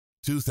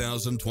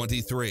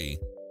2023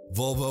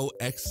 Volvo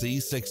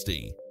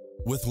XC60.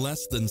 With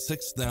less than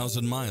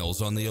 6,000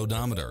 miles on the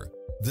odometer,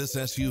 this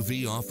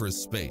SUV offers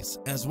space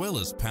as well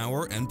as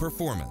power and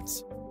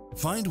performance.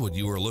 Find what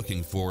you are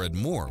looking for and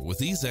more with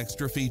these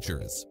extra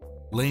features: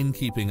 lane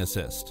keeping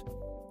assist,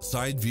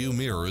 side view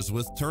mirrors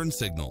with turn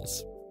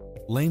signals,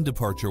 lane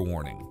departure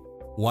warning,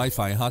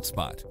 Wi-Fi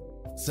hotspot,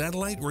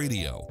 satellite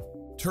radio,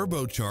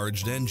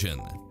 turbocharged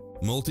engine,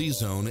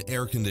 multi-zone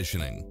air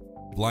conditioning,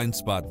 blind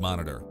spot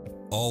monitor,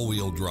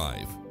 all-wheel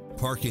drive,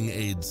 parking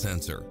aid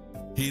sensor,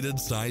 heated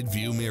side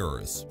view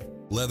mirrors,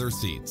 leather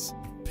seats,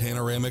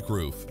 panoramic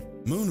roof,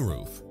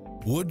 moonroof,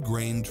 wood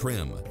grain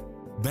trim,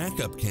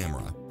 backup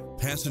camera,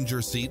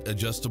 passenger seat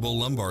adjustable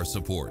lumbar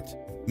support,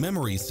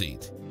 memory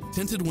seat,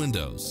 tinted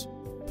windows,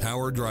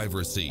 power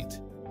driver seat.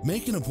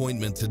 Make an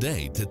appointment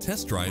today to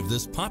test drive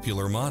this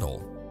popular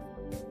model.